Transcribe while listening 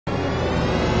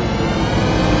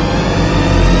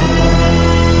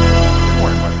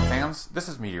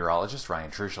meteorologist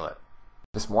Ryan Truchelet.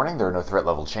 This morning, there are no threat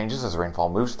level changes as rainfall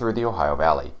moves through the Ohio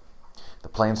Valley. The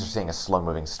plains are seeing a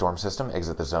slow-moving storm system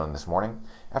exit the zone this morning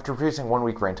after producing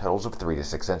one-week rain totals of 3 to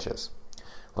 6 inches.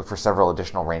 Look for several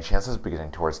additional rain chances beginning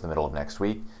towards the middle of next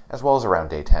week, as well as around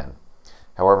day 10.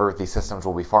 However, these systems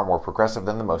will be far more progressive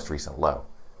than the most recent low,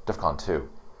 Defcon 2.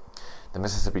 The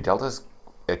Mississippi Delta is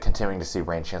continuing to see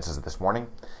rain chances this morning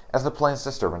as the plains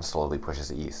disturbance slowly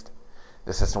pushes east.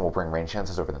 This system will bring rain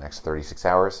chances over the next 36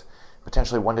 hours,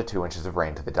 potentially 1 to 2 inches of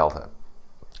rain to the Delta.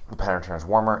 The pattern turns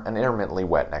warmer and intermittently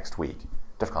wet next week,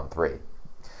 Defcon 3.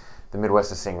 The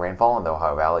Midwest is seeing rainfall in the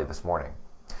Ohio Valley this morning.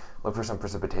 Look for some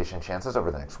precipitation chances over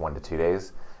the next 1 to 2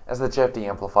 days as the JFD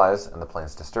amplifies and the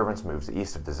plains disturbance moves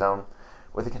east of the zone,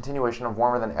 with a continuation of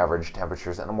warmer than average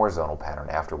temperatures and a more zonal pattern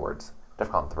afterwards,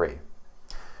 Defcon 3.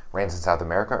 Rains in South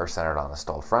America are centered on a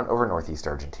stalled front over northeast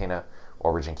Argentina,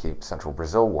 while region keeps central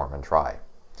Brazil warm and dry.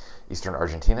 Eastern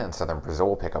Argentina and southern Brazil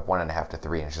will pick up 1.5 to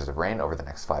 3 inches of rain over the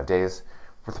next 5 days,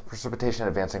 with precipitation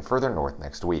advancing further north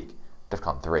next week,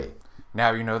 Defcon 3.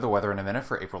 Now you know the weather in a minute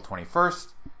for April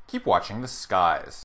 21st. Keep watching the skies.